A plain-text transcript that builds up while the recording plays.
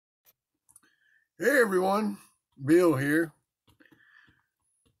Hey everyone, Bill here.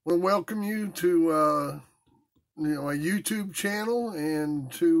 Well, welcome you to my YouTube channel,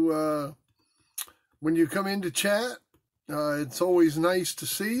 and to when you come in to chat. It's always nice to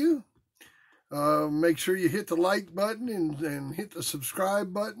see you. Make sure you hit the like button and hit the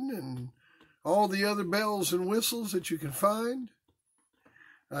subscribe button and all the other bells and whistles that you can find.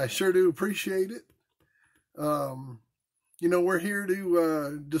 I sure do appreciate it. We're here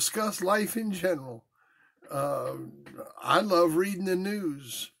to discuss life in general. I love reading the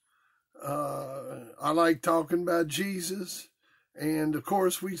news. I like talking about Jesus. And, of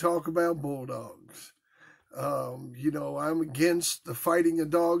course, we talk about bulldogs. I'm against the fighting of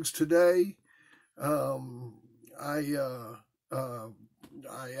dogs today. I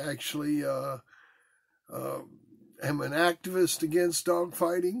actually am an activist against dog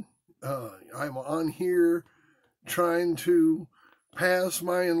fighting. I'm on here trying to pass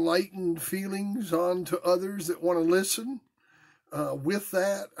my enlightened feelings on to others that want to listen. With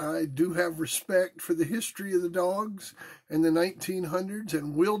that, I do have respect for the history of the dogs in the 1900s,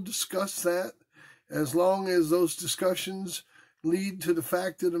 and we'll discuss that as long as those discussions lead to the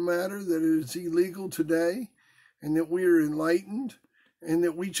fact of the matter that it is illegal today, and that we are enlightened, and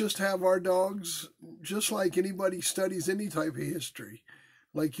that we just have our dogs just like anybody studies any type of history.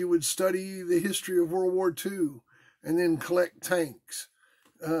 Like you would study the history of World War II and then collect tanks.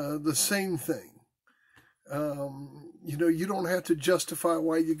 The same thing. You don't have to justify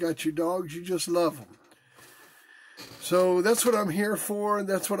why you got your dogs. You just love them. So that's what I'm here for, and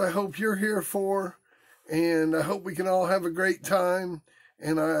that's what I hope you're here for. And I hope we can all have a great time.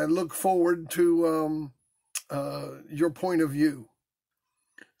 And I look forward to your point of view.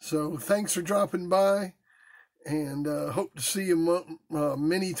 So thanks for dropping by, and hope to see you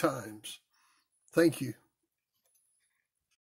many times. Thank you.